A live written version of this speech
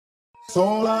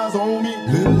All eyes on me.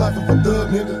 Live the life of a thug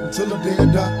nigga until the day I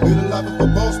die. Live the life of a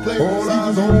boss player. All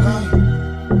eyes on me.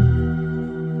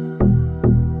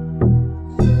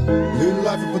 Live the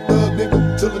life of a thug nigga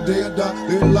until the day I die.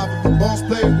 Live the life of a boss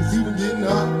player. It's even getting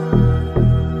hot.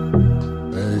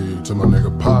 Hey, to my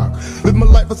nigga Pac. Live my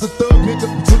life as a thug nigga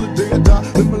until the day I die.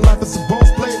 Live my life as a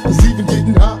boss player. It's even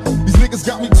getting hot. These niggas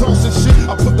got me tossing shit.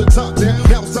 I put the top down.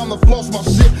 Now it's time to floss my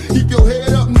shit. Keep your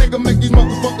head up, nigga. Make these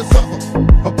motherfuckers suffer.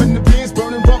 Up in the bins,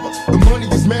 burning rubber. The money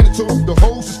is mandatory. The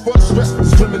hose is for the stress.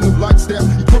 It's criminal lifestyle.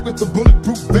 Equipped with the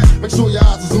bulletproof vest. Make sure your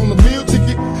eyes is on the meal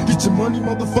ticket. Get your money,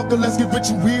 motherfucker. Let's get rich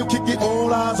and we'll kick it.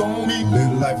 All eyes on me.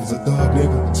 Live the life as a thug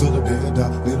nigga until the day I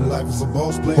die. Live the life as a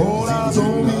boss player. All eyes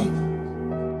on me.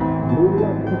 Live the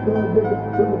life as a thug nigga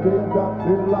until the day I die.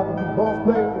 Live the life as a boss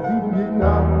player. It's even getting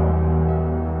hot.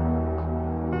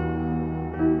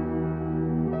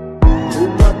 Live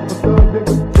the life as a thug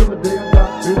nigga until the day I die.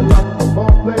 Live the life as a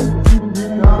boss player. It's even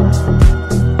getting hot.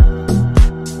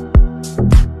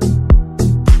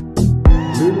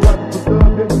 Live the life as a thug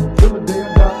nigga until the day I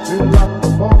die. Live the life as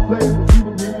a boss player. It's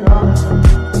even getting hot.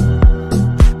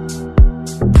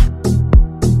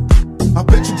 I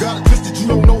bet you got it twisted. You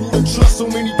don't know who to trust. So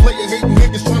many player hating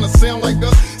niggas trying to sound like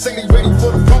us. Say they ready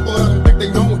for the rumble. I don't think they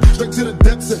know it. Straight to the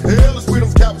depths of hell is where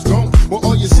those cowards going. Well,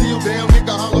 all your shield down,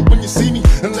 nigga, holler when you see me.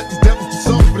 And let these devils be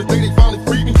soft for the day they finally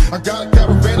free me. I got a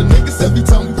caravan of niggas every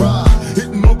time we ride.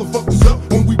 Hitting motherfuckers up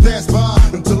when we pass by.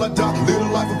 Until I die, live the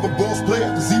life of a boss player.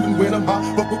 Cause even when I'm high,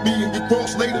 fuck with me and get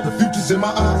crossed later. The future's in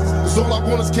my eyes. Cause all I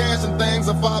want is cash and things.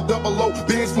 I 500,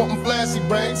 bands wanting flashy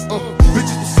brains.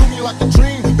 Bitches pursue me like a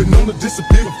dream. Been known to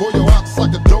disappear before your ops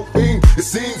like a dope fiend. It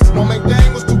seems my main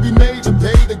thing was to be major.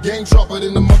 Pay the game sharper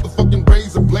than the motherfucking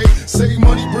razor blade. Save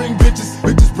money, bring bitches,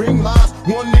 bitches bring lies.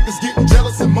 One nigga's getting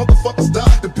jealous and motherfuckers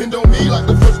die. Depend on me like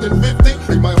the first and 50.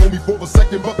 They might hold me for a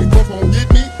second, but they both won't get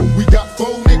me. We got 4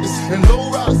 niggas and low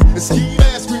riders and ski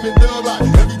ass screaming thug like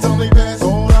every time they pass.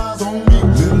 All eyes on me.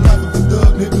 Live the life of a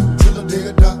thug nigga until the day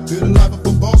I die. Live the life of a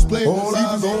boss player. All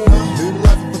eyes on me. Live the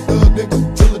life of a thug nigga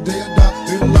until the day I die.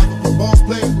 Live the life of a boss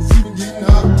player. It's even getting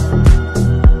hot.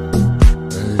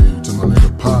 Hey, to my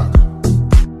nigga Pac.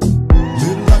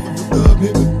 Live the life of a thug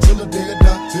nigga until the day I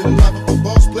die. Live the life of a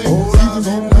boss player. All eyes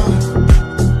on me.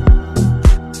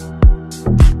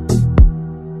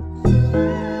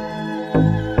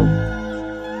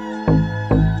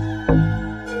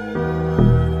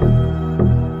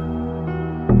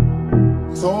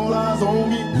 All eyes on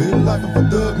me. Live the life of a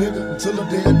thug nigga until the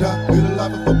day I die. Live the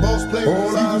life of a boss player.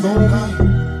 All eyes on me.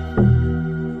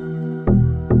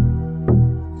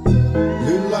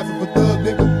 Live the life of a thug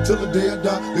nigga until the day I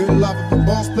die. Live the life of a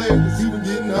boss player. It's even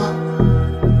getting hot.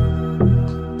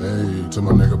 Hey, to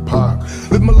my nigga Pac.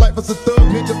 Live my life as a thug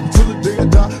nigga until the day I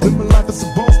die. Live my life as a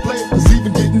boss player. It's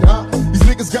even getting hot. These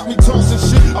niggas got me tossing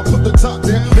shit. I put the top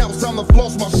down. Now it's time to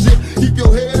floss my shit. Keep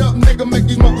your head up, nigga. Make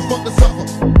these motherfuckers suffer.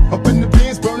 Up in the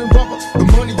bins, burning rubber. The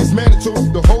money is mandatory.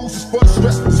 The hose is for the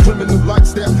stress. It's criminal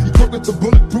lifestyle. Equipped with the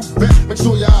bulletproof vest. Make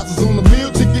sure your eyes is on the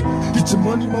meal ticket. Get your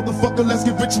money, motherfucker. Let's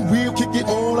get rich and we'll kick it.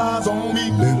 All eyes on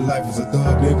me. Live the life as a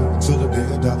thug nigga until the day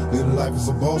I die. Live the life as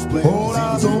a boss player. All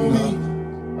eyes on me.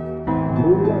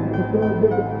 Live the life as a thug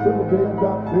nigga until the day I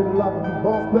die. Live the life as a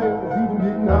boss player. It's even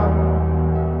getting hot.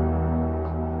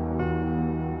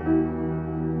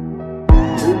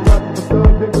 Live the life as a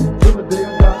thug nigga until the day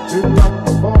I die. Live the life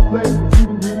as a boss player. It's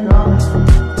even getting hot.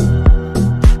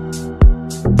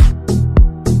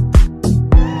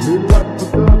 Live the life as a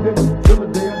thug nigga until the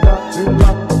day I die. Live the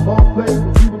life as a boss player.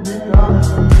 It's even getting hot.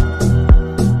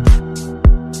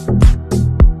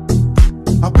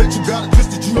 I bet you got it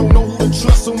twisted. You don't know who to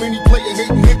trust. So many player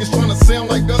hating niggas trying to sound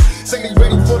like us. Say they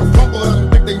ready for the rumble. I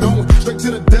don't think they know it. Straight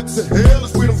to the depths of hell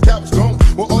is where those cowards going.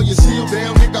 Well, all your shield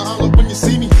down, nigga, holler when you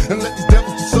see me. And let these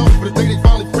devils be soft for the day they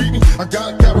finally free me. I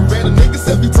got a caravan of niggas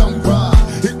every time we ride.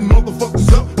 Hitting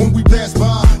motherfuckers up when we pass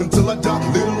by. Until I die,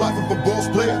 live the life of a boss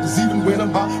player. Cause even when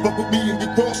I'm high, fuck with me and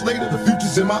get crossed later. The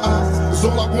future's in my eyes. Cause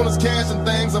all I want is cash and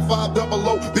things. I 500,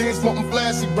 bands wanting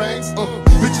flashy brains.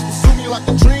 Bitches pursue me like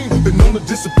a dream. Been known to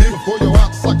disappear before your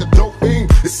ops like a dope fiend.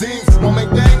 It seems my main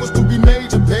thing was to be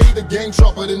major. Pay the game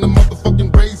sharper than the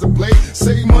motherfucking razor blade.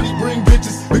 Save money, bring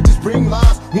bitches, bitches bring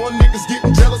lies. One nigga's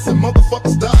getting jealous and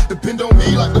motherfuckers die. Depend on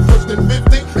me like the first and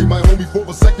 50. They might hold me for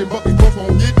a second, but they both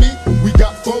won't get me. We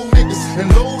got 4 niggas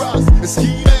and low riders and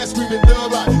ski ass screaming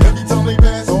thug like every time they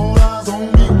pass. All eyes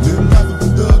on me. Live the life of a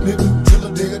thug nigga until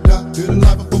the day I die. Live the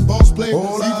life of a boss player.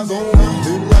 All eyes on me.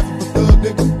 Live the life of a thug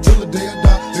nigga until the day I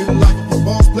die. Live the life of a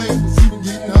boss player. It's even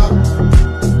getting hot.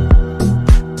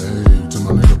 Hey, to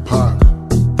my nigga Pac.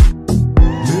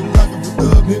 Live the life of a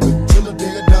thug nigga until the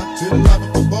day I die. Live the life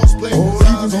of a boss player. All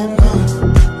eyes on me.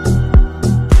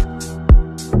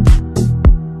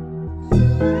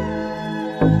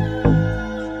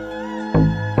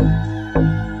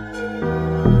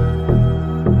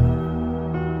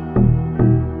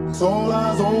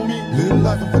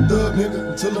 life of a thug nigga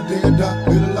until the day I die.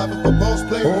 Live the life of a boss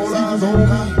player. All eyes on me.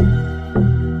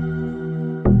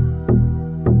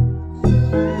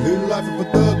 Live the life of a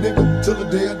thug nigga until the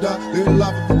day I die. Live the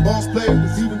life of a boss player.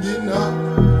 It's even getting hot.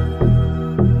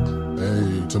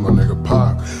 Hey, to my nigga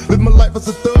Pac. Live my life as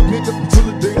a thug nigga until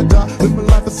the day I die. Live my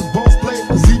life as a boss player.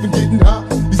 It's even getting hot.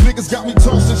 These niggas got me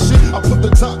tossing shit. I put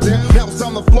the top down. Now it's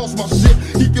time to floss my shit.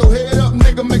 Keep your head up,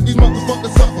 nigga. Make these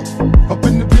motherfuckers suffer. Up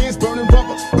in the bins, burning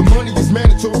rubber. The money is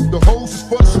mandatory. The hoes is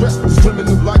for the stress. It's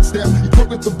criminal lifestyle. You put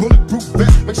with the bulletproof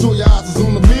vest. Make sure your eyes is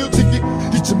on the meal ticket.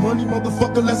 Get your money,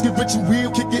 motherfucker. Let's get rich and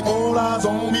real. Kick it. All eyes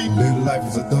on me. Live life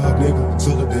as a thug nigga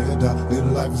until the day I die.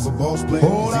 Live life as a boss player.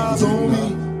 All eyes on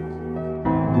me.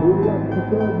 Live life as a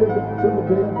thug nigga until the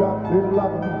day I die. Live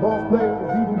life as a boss player.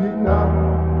 It's even getting hot.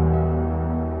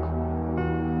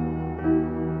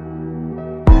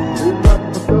 Live life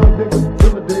as a thug nigga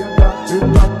until the day I die. Live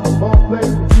life as a boss player.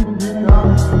 It's even getting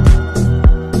hot.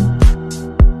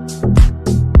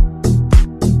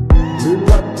 Live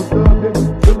life as a thug nigga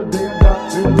until the day I die.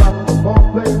 Live life as a boss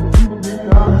player. It's even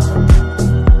getting hot.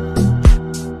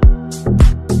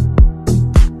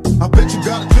 I bet you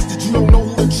got it twisted. You don't know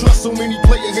who to trust. So many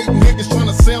player-hating niggas trying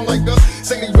to sound like us.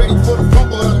 Say they ready for the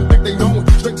rumble. I don't think they know it.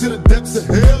 Straight to the depths of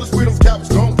hell is where them cowards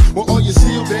gone. Well, all your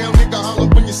shield down, nigga, holler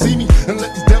when you see me. And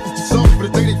let these devils be soft for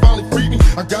the day they finally free me.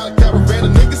 I got a caravan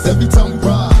of niggas every time we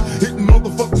ride. Hitting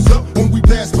motherfuckers up when we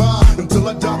pass by. Until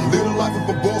I die, live the life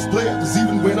of a boss player. Cause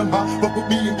even when I'm high, fuck with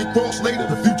me and get crossed later.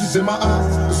 The future's in my eyes.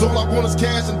 Cause all I want is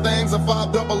cash and things. I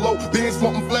 500, being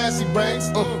smoking flashy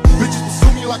rings. Bitches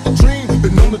pursue me like a dream.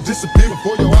 Been known to disappear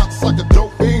before your eyes like a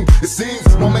dope thing. It seems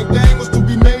my main thing was to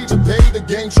be major. Pay the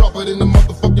game sharper than the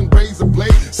motherfucking razor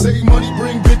blade. Save money,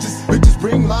 bring bitches, bitches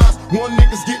bring lies. One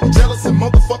nigga's getting jealous and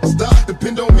motherfuckers die.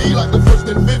 Depend on me like the first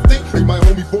and 50. They might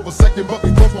hold me for a second, but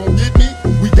they both won't get me.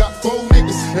 We got 4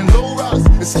 niggas and low riders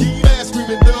and ski ass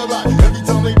screaming thug like every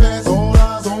time they pass. All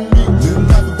eyes on me. Live the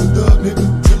life of a thug nigga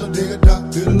till the day I die.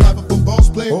 Live the life of a boss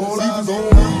player. All eyes on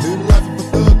me. Live the life of a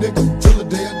thug nigga till the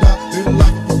day I die. Live the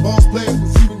life of a boss player.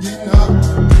 It's even getting hot.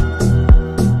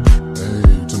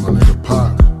 Hey, to my nigga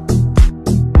Pac.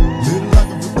 Live the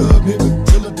life of a thug nigga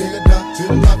till the day I die. Live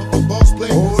the life of a boss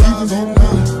player. All eyes on me.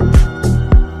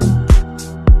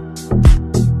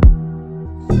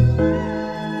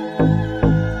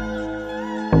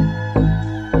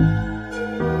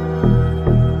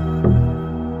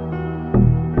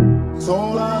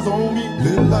 All eyes on me.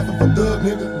 Live the life of a thug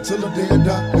nigga until the day I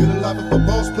die. Live the life of a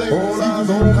boss player. All eyes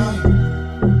on me.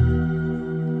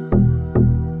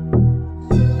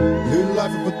 Live the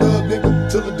life of a thug nigga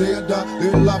until the day I die.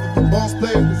 Live the life of a boss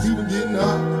player. It's even getting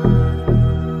hot.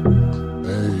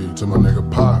 Hey, to my nigga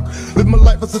Pac. Live my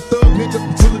life as a thug nigga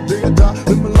until the day I die.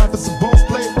 Live my life as a boss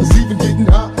player. It's even getting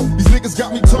hot. These niggas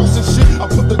got me tossing shit. I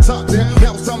put the top down.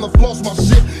 Now it's time to floss my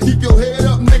shit. Keep your head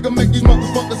up, nigga. Make these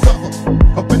motherfuckers suffer.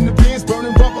 Up in the bins,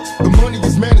 burning rubber. The money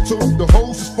is mandatory. The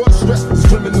hoes is for the stress. It's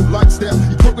criminal lifestyle.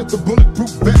 You put with the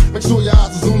bulletproof vest. Make sure your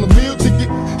eyes is on the meal ticket.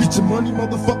 Get your money,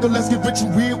 motherfucker. Let's get rich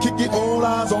and real. Kick it. All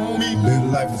eyes on me.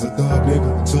 Live life as a thug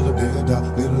nigga until the day I die.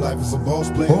 Live life as a boss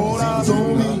player. All eyes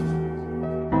on me.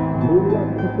 Live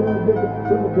life as a thug nigga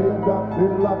until the day I die.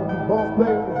 Live life as a boss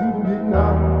player. It's even getting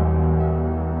hot.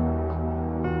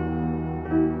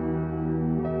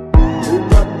 Live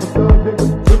life as a thug nigga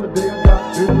until the day I die.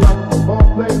 Live life as a boss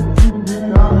player. It's even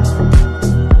getting hot.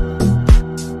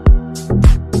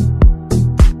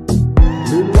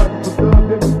 Live life as a thug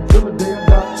nigga until the day I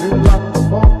die. Live life as a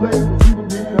boss player. It's even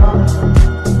getting hot.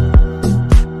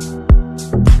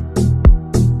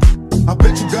 I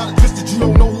bet you got it twisted. You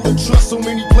don't know who to trust. So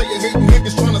many player-hating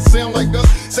niggas trying to sound like us.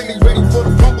 Say they ready for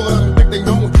the rumble. I don't think they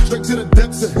know it. Straight to the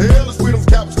depths of hell is where them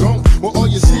cowards gone. Well, all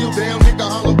your shield down, nigga,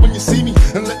 holler when you see me.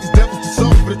 And let these devils be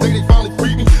soft for the day they finally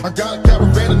free me. I got a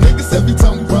caravan of niggas every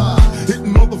time we ride.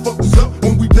 Hitting motherfuckers up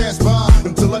when we pass by.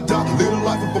 Until I die, live the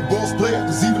life of a boss player.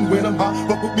 Cause even when I'm high,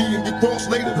 fuck with me and get crossed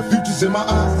later. The future's in my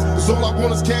eyes. Cause all I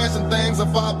want is cash and things.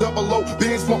 I 500,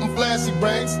 being smoking flashy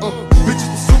rings. Bitches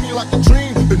pursue me like a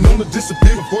dream. Been known to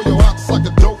disappear before your eyes like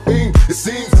a dope thing. It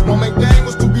seems my main thing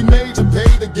was to be major. Pay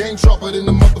the game sharper than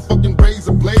the motherfucking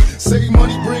razor blade. Save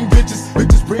money, bring bitches,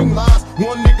 bitches bring lies.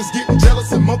 One nigga's getting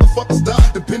jealous and motherfuckers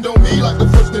die. Depend on me like the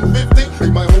first and 50. They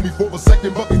might hold me for a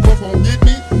second, but they both won't get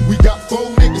me. We got 4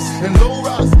 niggas and low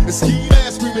riders and ski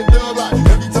ass screaming thug like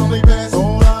every time they pass.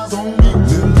 All eyes on me.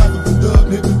 Live the life of a thug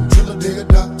nigga till the day I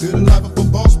die. Live the life of a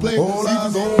boss player. All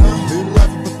eyes on me. Live the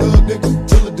life of a thug nigga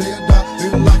till the day I die.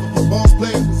 Live the life of a boss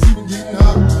player. It's even getting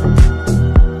hot.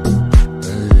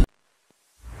 Hey.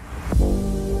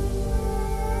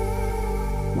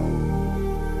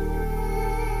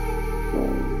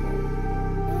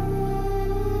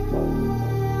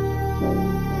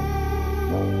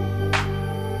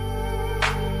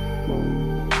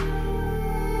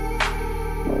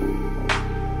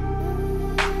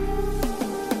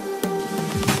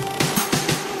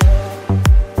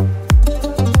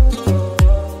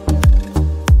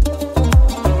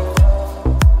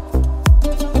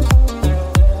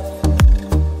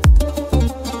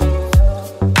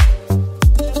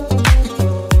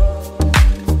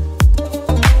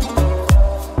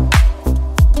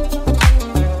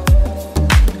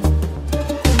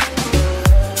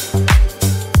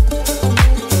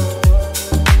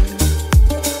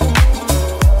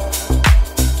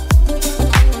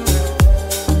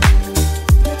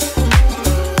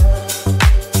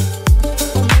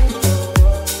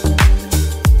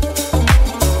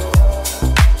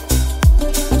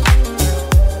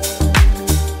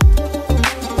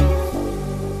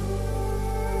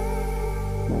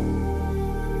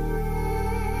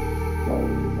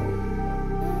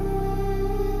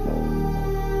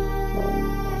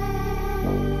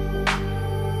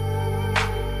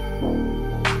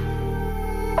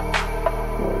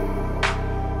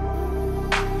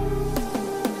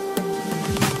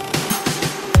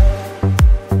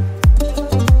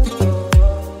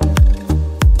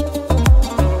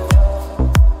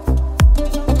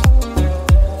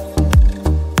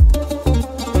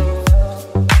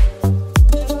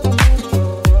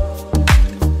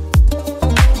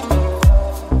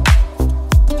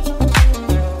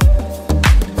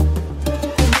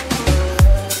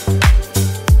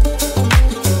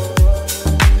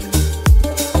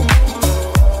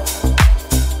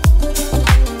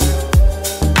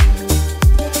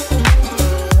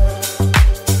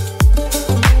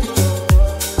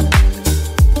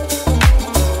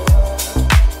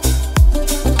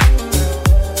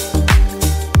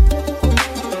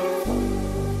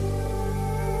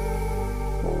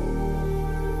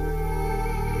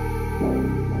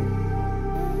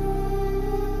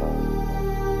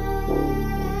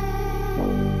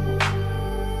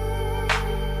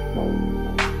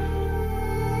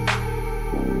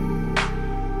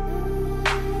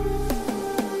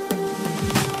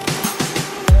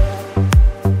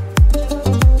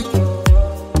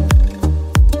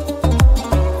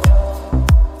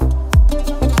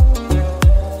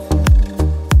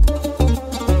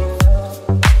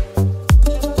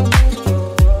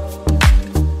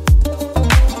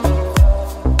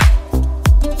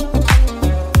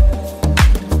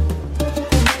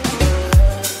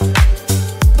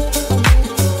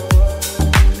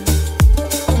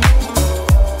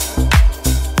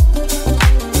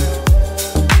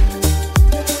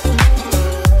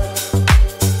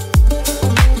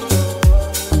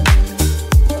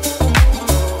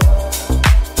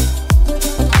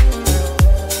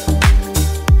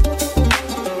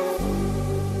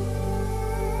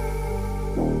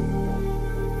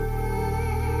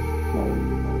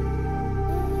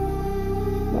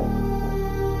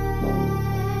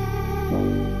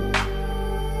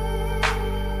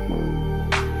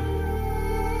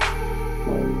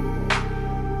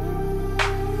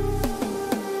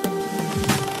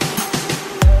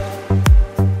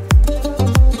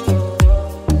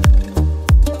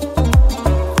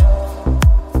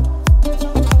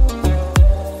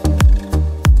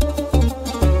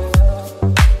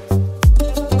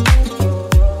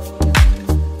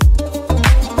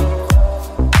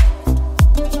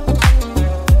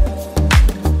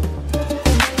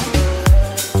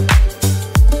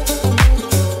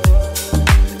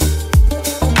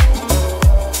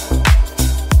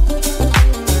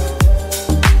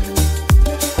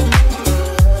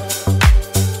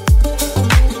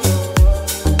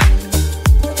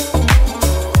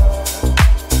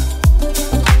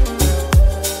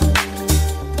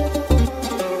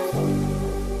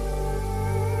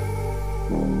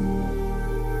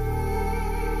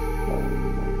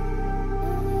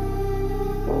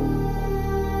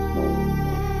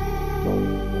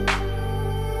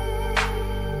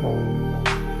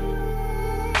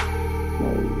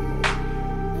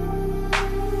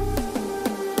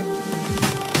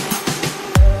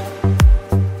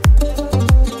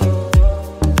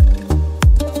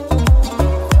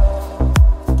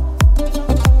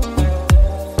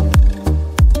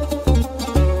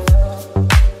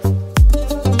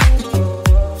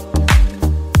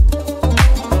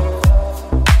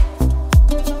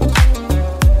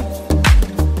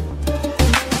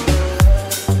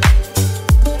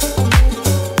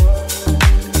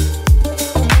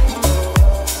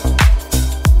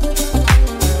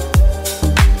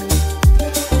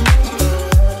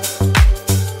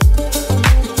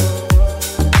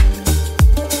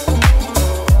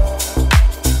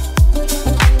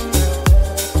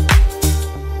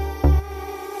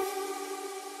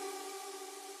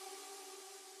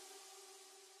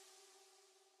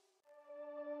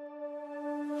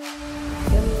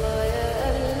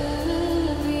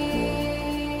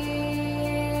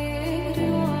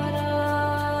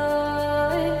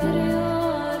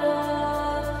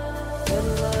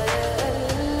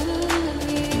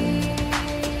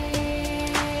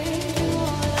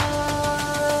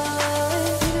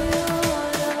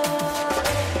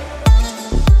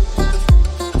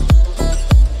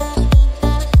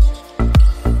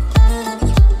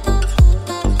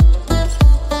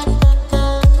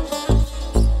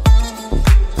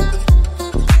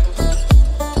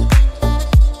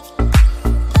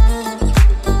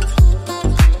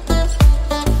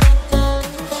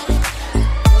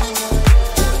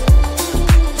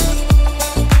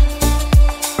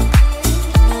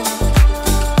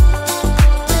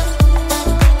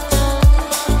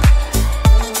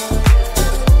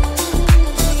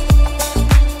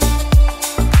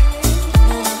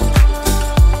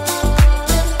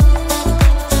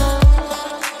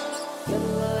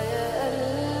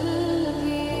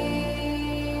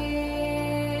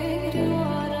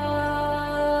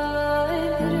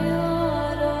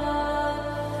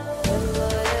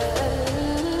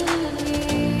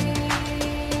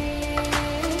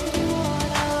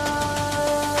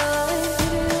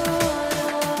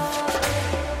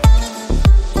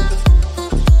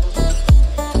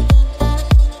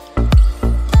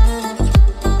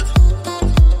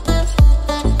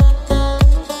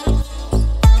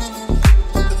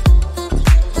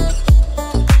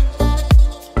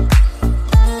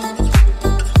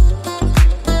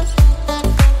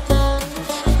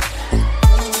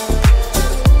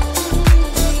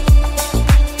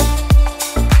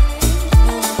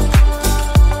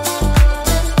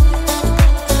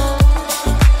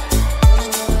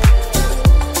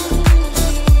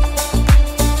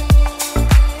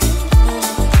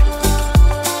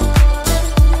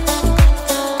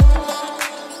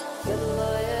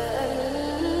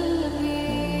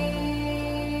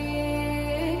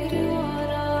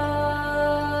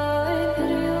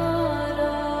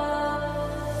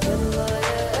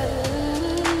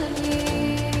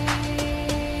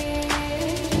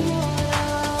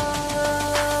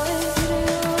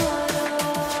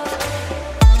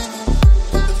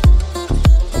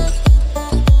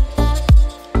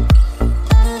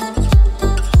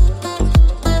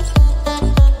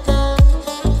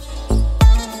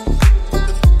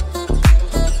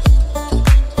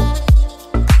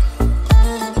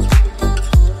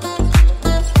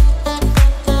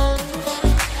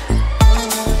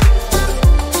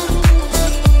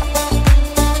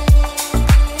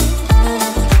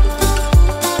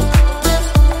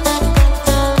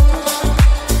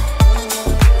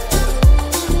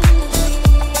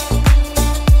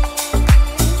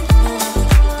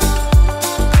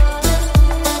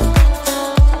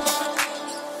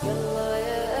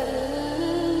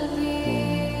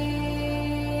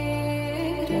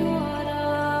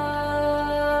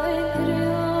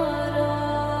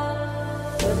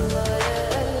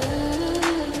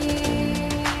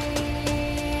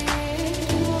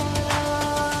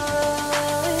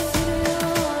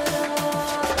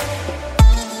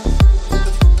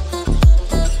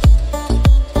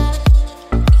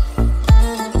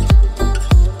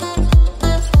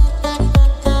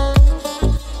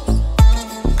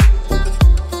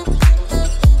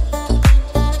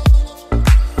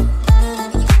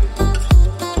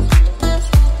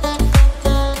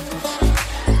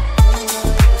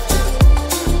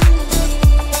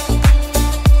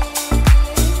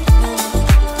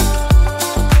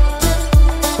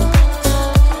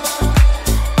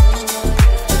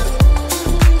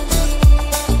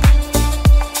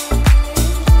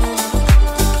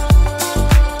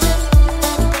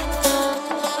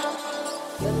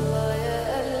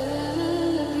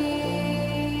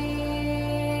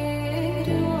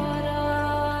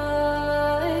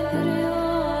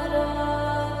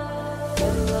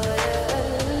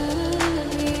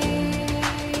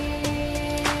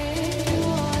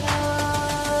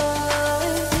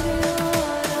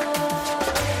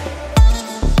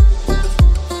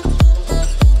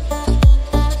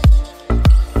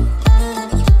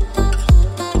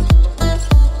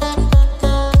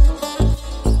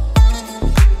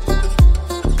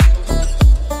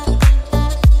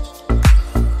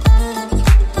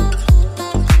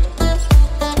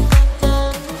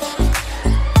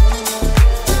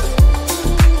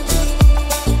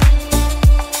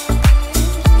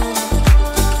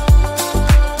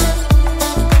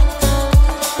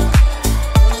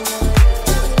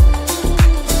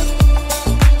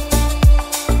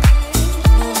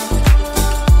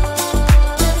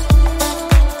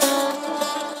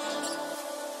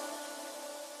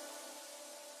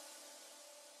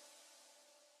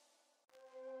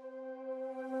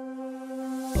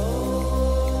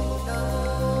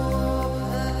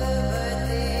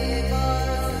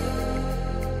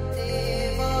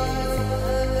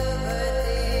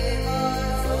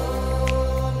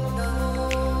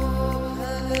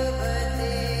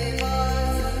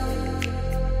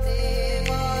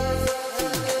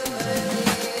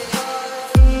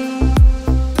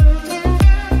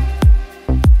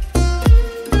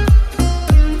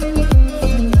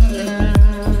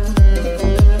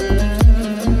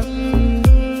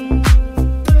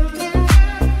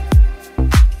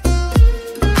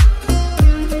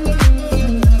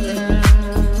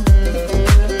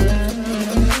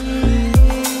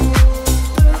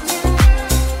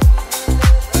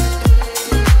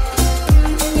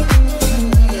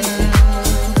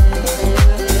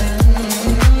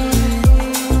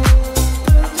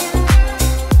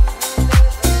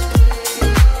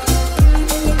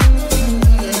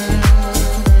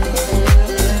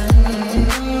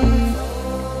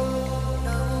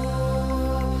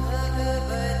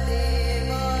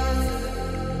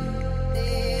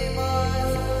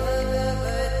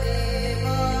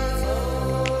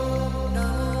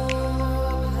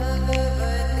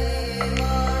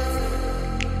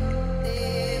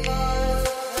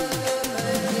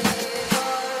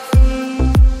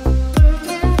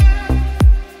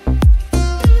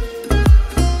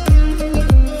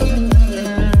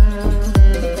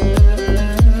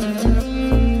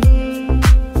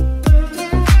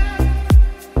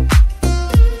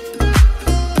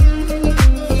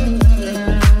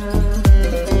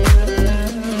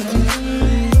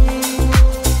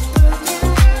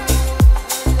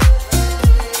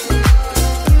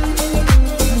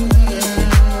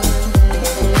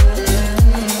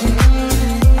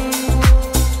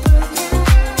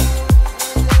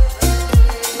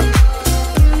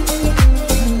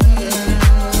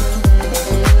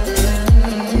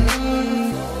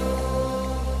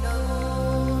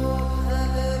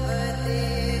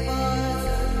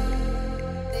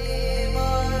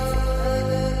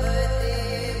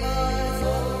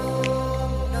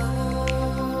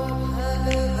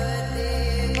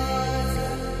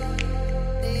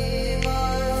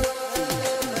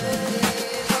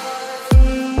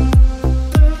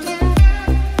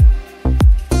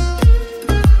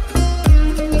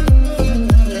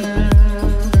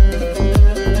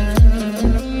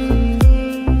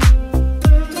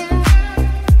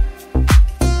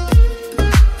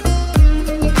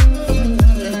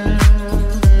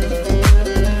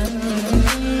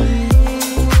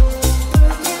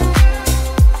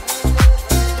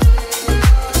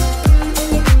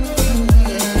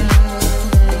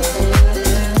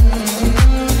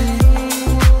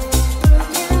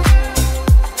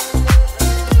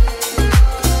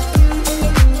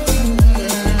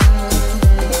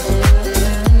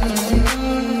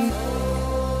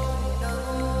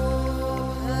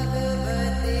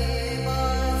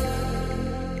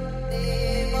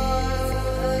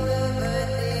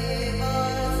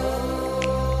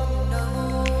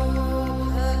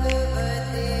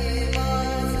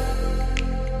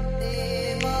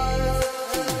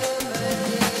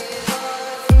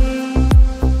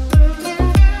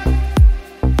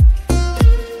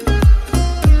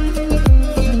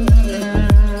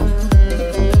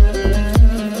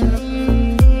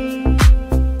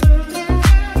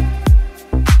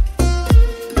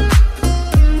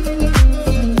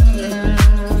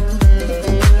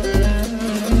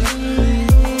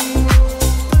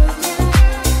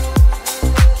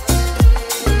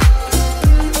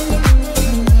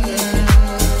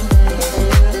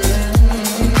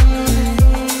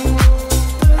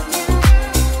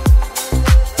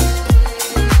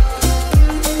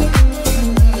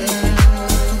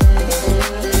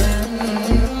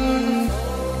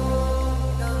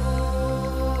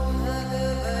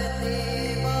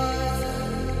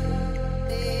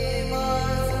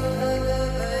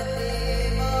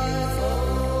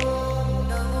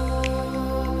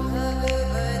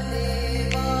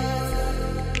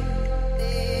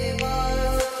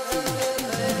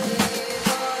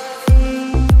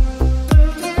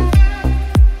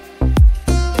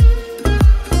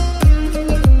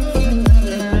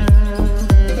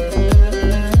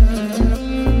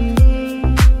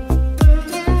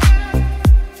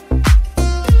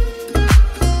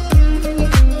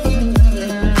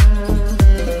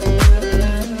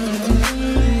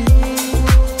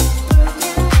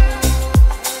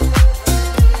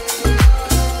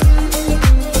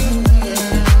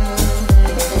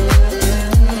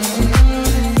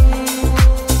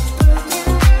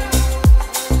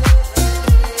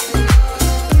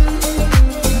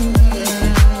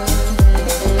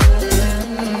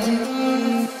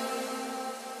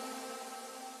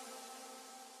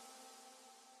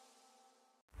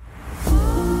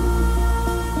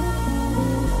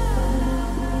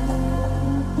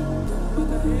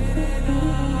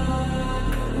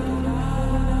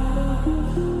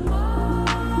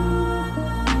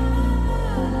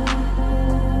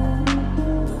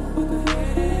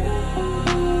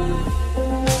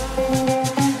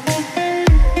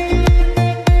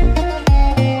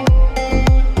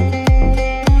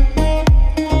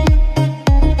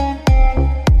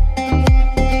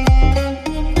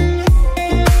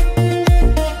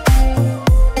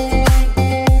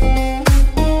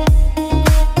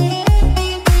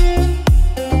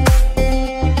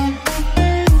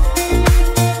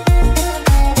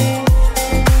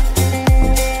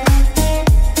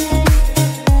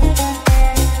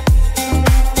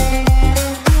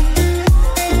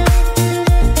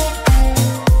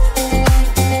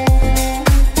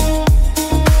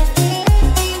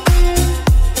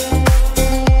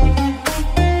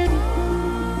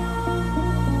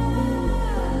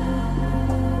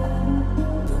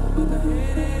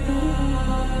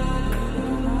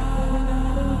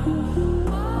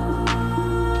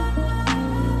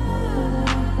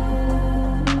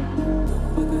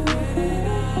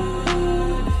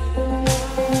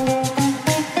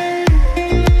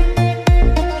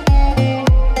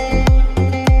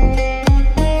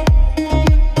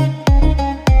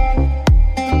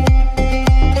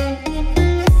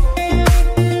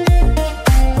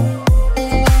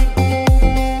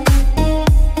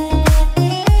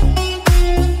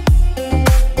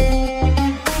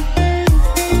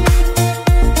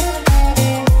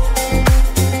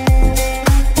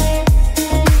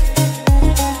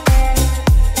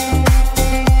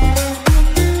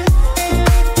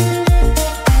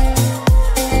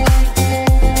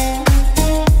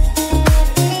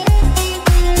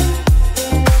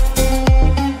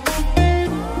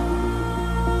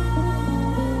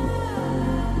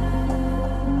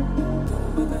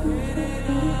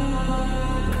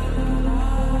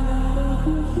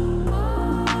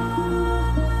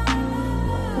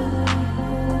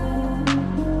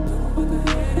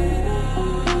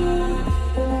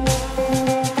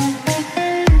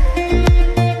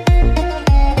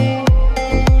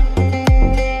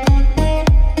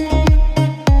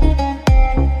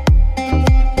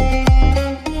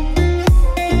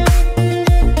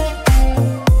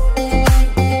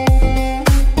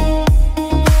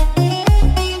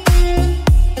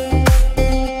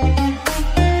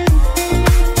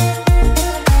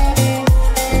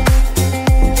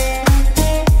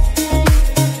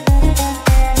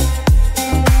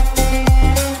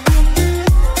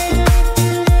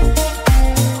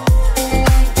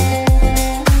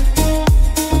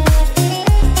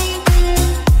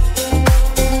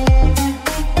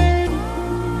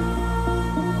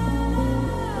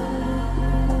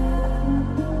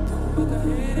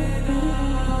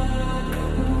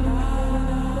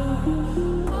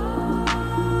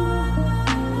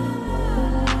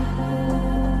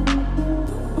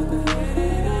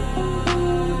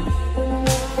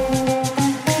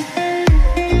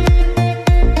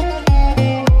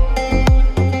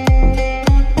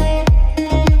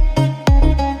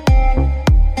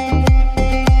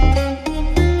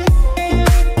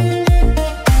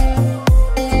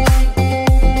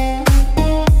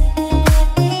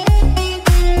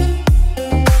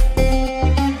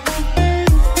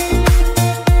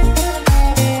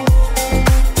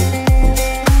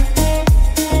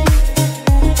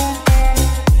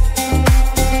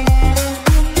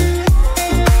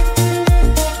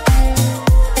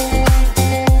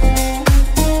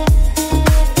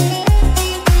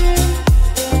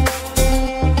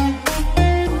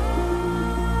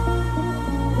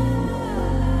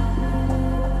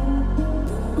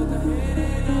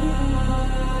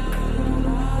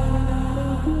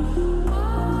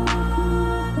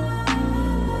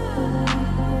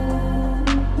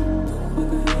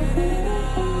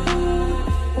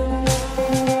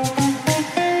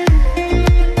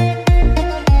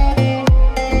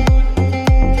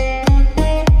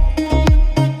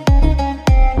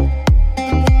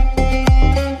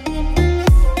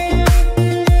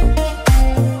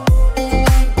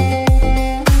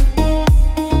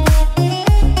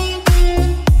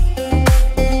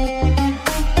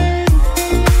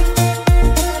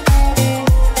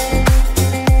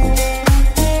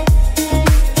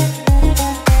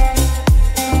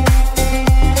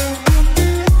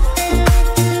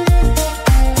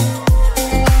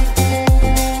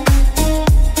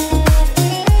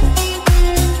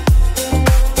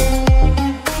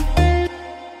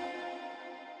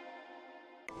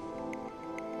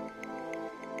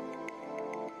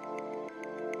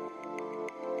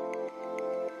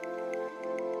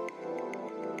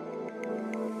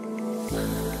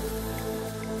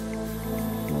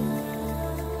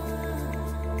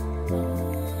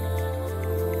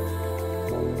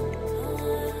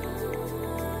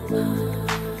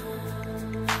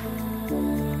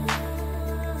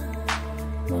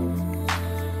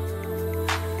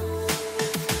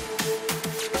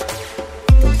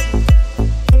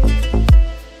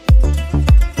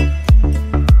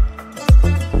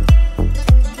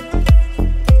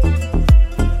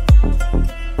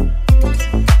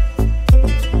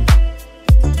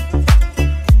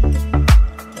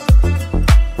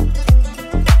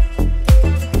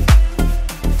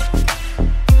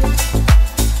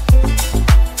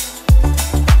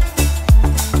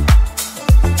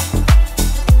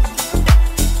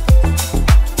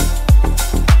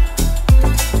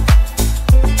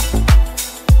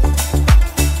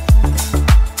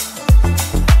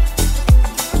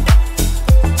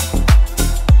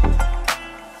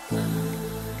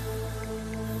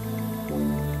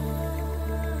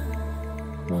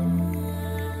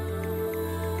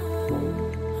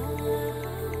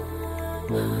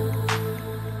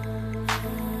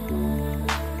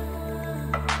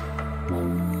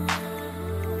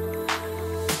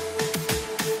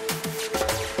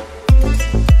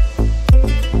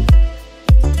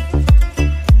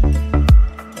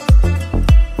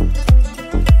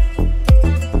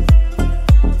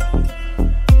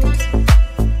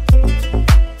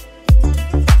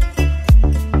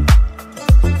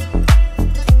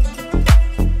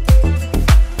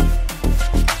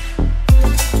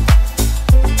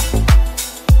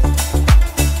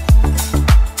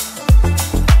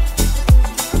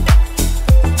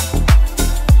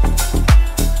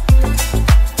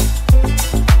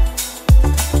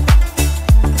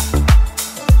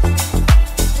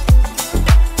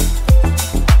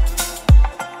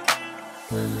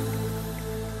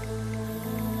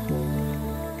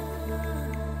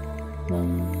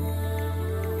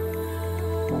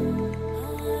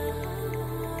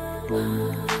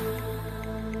 Bye.